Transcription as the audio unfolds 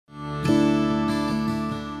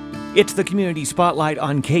It's the Community Spotlight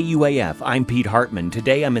on KUAF. I'm Pete Hartman.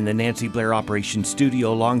 Today I'm in the Nancy Blair Operations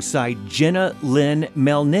Studio alongside Jenna Lynn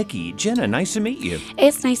Melnicki. Jenna, nice to meet you.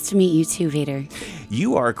 It's nice to meet you too, Vader.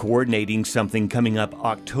 You are coordinating something coming up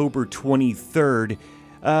October 23rd,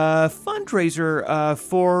 fundraiser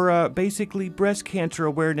for basically breast cancer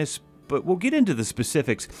awareness, but we'll get into the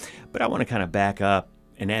specifics. But I want to kind of back up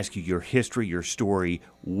and ask you your history, your story,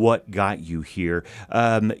 what got you here.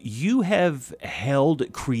 You have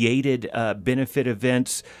created benefit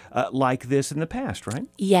events like this in the past, right?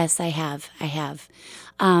 Yes, I have.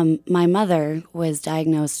 My mother was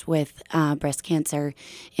diagnosed with breast cancer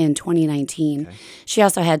in 2019. Okay. She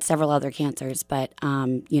also had several other cancers, but,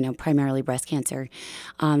 primarily breast cancer.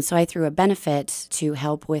 So I threw a benefit to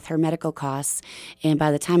help with her medical costs. And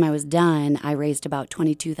by the time I was done, I raised about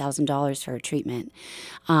 $22,000 for her treatment.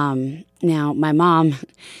 Now, my mom,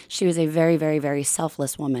 she was a very, very, very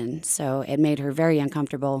selfless woman, so it made her very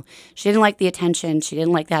uncomfortable. She didn't like the attention. She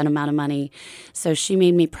didn't like that amount of money. So she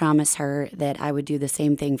made me promise her that I would do the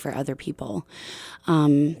same thing for other people.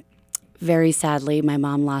 Very sadly, my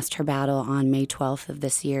mom lost her battle on May 12th of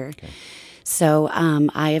this year. Okay. So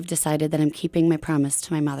I have decided that I'm keeping my promise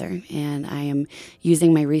to my mother, and I am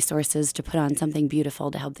using my resources to put on something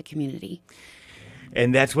beautiful to help the community.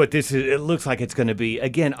 And that's what this is. It looks like it's going to be.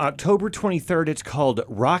 Again, October 23rd, it's called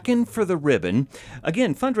Rockin the Ribbon.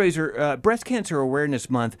 Again, fundraiser, Breast Cancer Awareness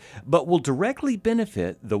Month, but will directly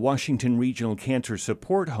benefit the Washington Regional Cancer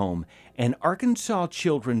Support Home and Arkansas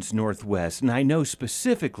Children's Northwest. And I know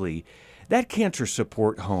specifically that cancer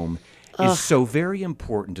support home is so very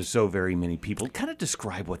important to so very many people. Kind of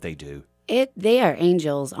describe what they do. They are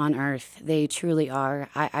angels on earth. They truly are.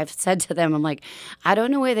 I've said to them, I'm like, I don't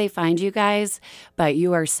know where they find you guys, but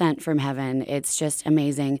you are sent from heaven. It's just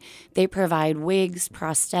amazing. They provide wigs,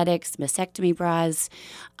 prosthetics, mastectomy bras,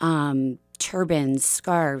 turbans,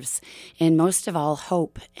 scarves, and most of all,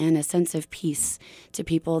 hope and a sense of peace to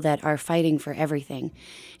people that are fighting for everything.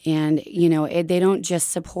 And, they don't just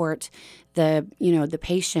support the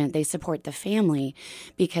patient, they support the family,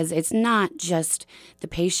 because it's not just the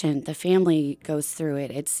patient, the family goes through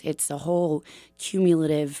it. It's a whole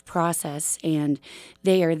cumulative process, and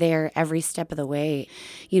they are there every step of the way.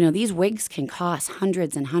 These wigs can cost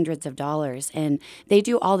hundreds and hundreds of dollars, and they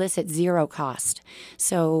do all this at zero cost.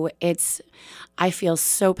 So I feel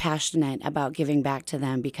so passionate about giving back to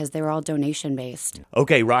them because they're all donation based.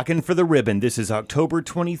 Okay, Rockin the Ribbon. This is October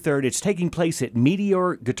 23rd. It's taking place at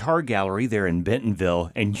Meteor Guitar Gallery there in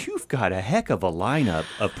Bentonville, and you've got a heck of a lineup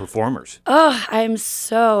of performers. Oh, I'm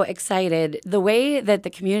so excited. The way that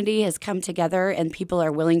the community has come together and people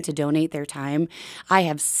are willing to donate their time, I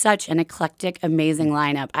have such an eclectic, amazing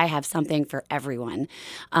lineup. I have something for everyone.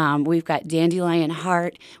 We've got Dandelion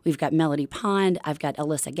Hart, we've got Melody Pond, I've got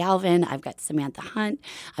Alyssa Galvin, I've got Samantha Hunt,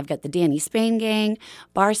 I've got the Danny Spain Gang,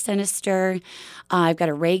 Bar Sinister, I've got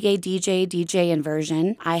a reggae DJ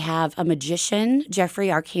Inversion. I have a magician,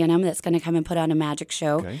 Jeffrey Arcanum, that's going to come and put on a magic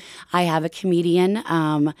show. Okay. I have a comedian,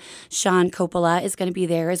 Sean Coppola is going to be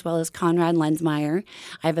there, as well as Conrad Lensmeyer.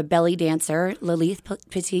 I have a belly dancer, Lilith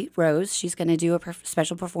Petite Rose. She's going to do a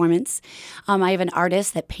special performance. I have an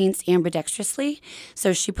artist that paints ambidextrously,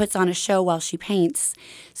 so she puts on a show while she paints.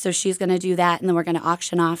 So she's going to do that, and then we're going to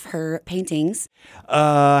auction off her paintings.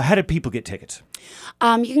 How do people get tickets?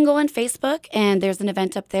 You can go on Facebook, and there's an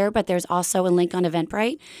event up there, but there's also a link on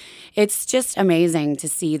Eventbrite. It's just amazing to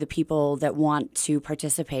see the people that want to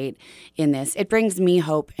participate in this. It brings me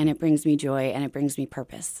hope, and it brings me joy, and it brings me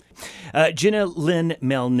purpose. Jenna Lynn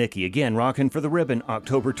Melnicki, again, Rockin the Ribbon,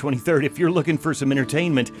 October 23rd. If you're looking for some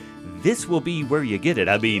entertainment, this will be where you get it.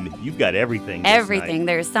 I mean, you've got everything. Everything.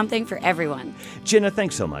 There's something for everyone. Jenna,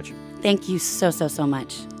 thanks so much. Thank you so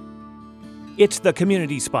much. It's the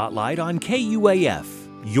Community Spotlight on KUAF.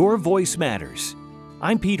 Your voice matters.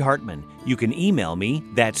 I'm Pete Hartman. You can email me.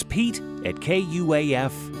 That's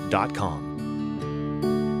Pete@KUAF.com.